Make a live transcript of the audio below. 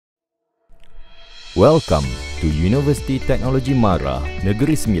Welcome to Universiti Teknologi Mara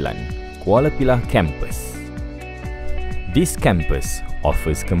Negeri Sembilan, Kuala Pilah campus. This campus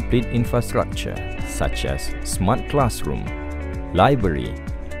offers complete infrastructure such as smart classroom, library,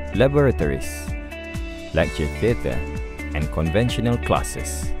 laboratories, lecture theatre, and conventional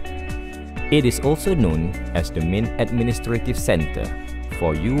classes. It is also known as the main administrative centre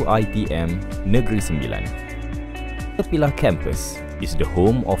for UiTM Negeri Sembilan. Kuala Pilah campus is the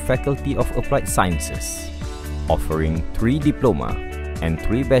home of Faculty of Applied Sciences, offering 3 diploma and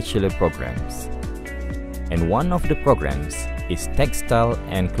 3 bachelor programs. And one of the programs is Textile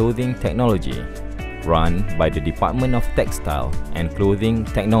and Clothing Technology, run by the Department of Textile and Clothing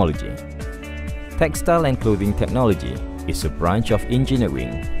Technology. Textile and Clothing Technology is a branch of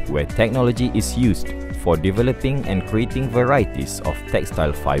engineering where technology is used for developing and creating varieties of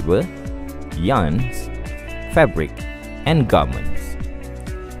textile fiber, yarns, fabric, and garments.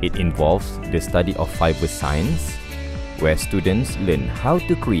 It involves the study of fiber science, where students learn how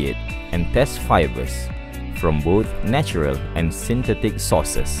to create and test fibers from both natural and synthetic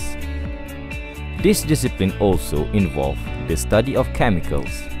sources. This discipline also involves the study of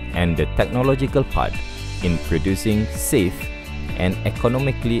chemicals and the technological part in producing safe and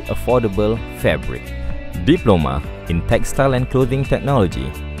economically affordable fabric. Diploma in Textile and Clothing Technology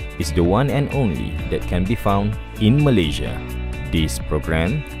is the one and only that can be found in Malaysia. This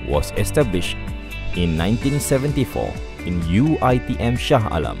program was established in 1974 in UiTM Shah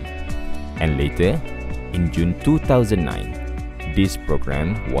Alam, and later in June 2009, this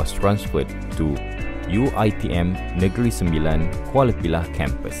program was transferred to UiTM Negeri Sembilan Kuala Pilah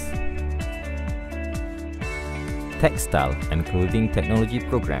campus. Textile and Clothing Technology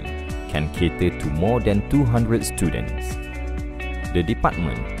program can cater to more than 200 students. The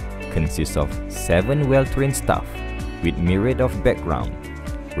department consists of 7 well-trained staff with myriad of background,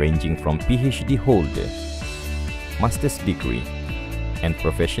 ranging from PhD holder, master's degree, and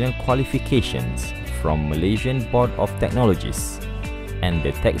professional qualifications from Malaysian Board of Technologies and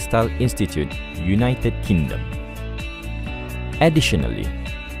the Textile Institute, United Kingdom. Additionally,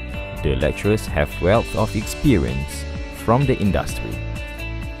 the lecturers have wealth of experience from the industry.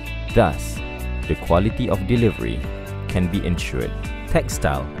 Thus, the quality of delivery can be ensured.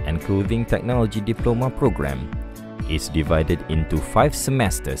 Textile and Clothing Technology Diploma program is divided into 5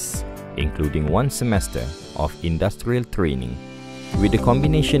 semesters, including 1 semester of industrial training, with a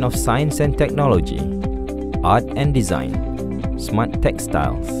combination of science and technology, art and design, smart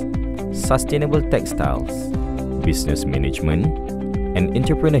textiles, sustainable textiles, business management, and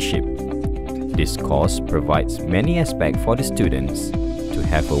entrepreneurship. This course provides many aspects for the students to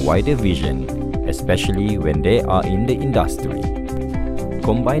have a wider vision, especially when they are in the industry.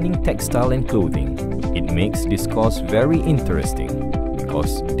 Combining textile and clothing, it makes this course very interesting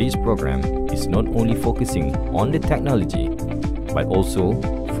because this program is not only focusing on the technology but also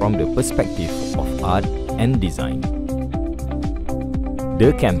from the perspective of art and design.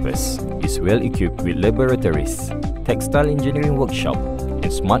 The campus is well equipped with laboratories, textile engineering workshop,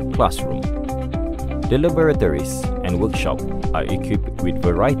 and smart classroom. The laboratories and workshop are equipped with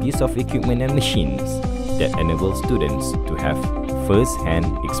varieties of equipment and machines that enable students to have first-hand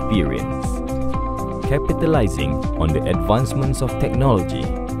experience. Capitalizing on the advancements of technology,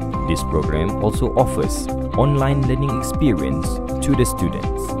 this program also offers online learning experience to the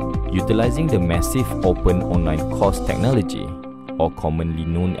students. Utilizing the massive open online course technology, or commonly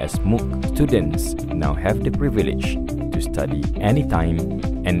known as MOOC, students now have the privilege to study anytime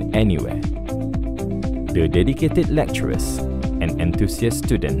and anywhere. The dedicated lecturers and enthusiast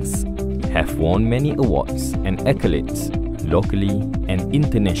students have won many awards and accolades locally and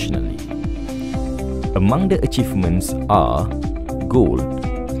internationally. Among the achievements are gold,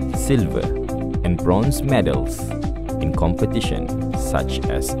 silver, and bronze medals in competition such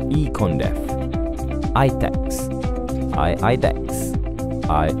as eCondef, iTex, iIDEX,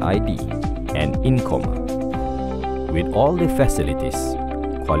 iID, and Incoma. With all the facilities,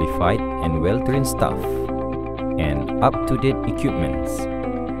 qualified and well-trained staff, and up-to-date equipments,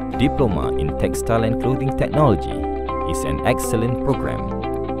 Diploma in Textile and Clothing Technology is an excellent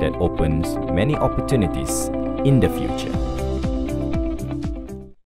program that opens many opportunities in the future.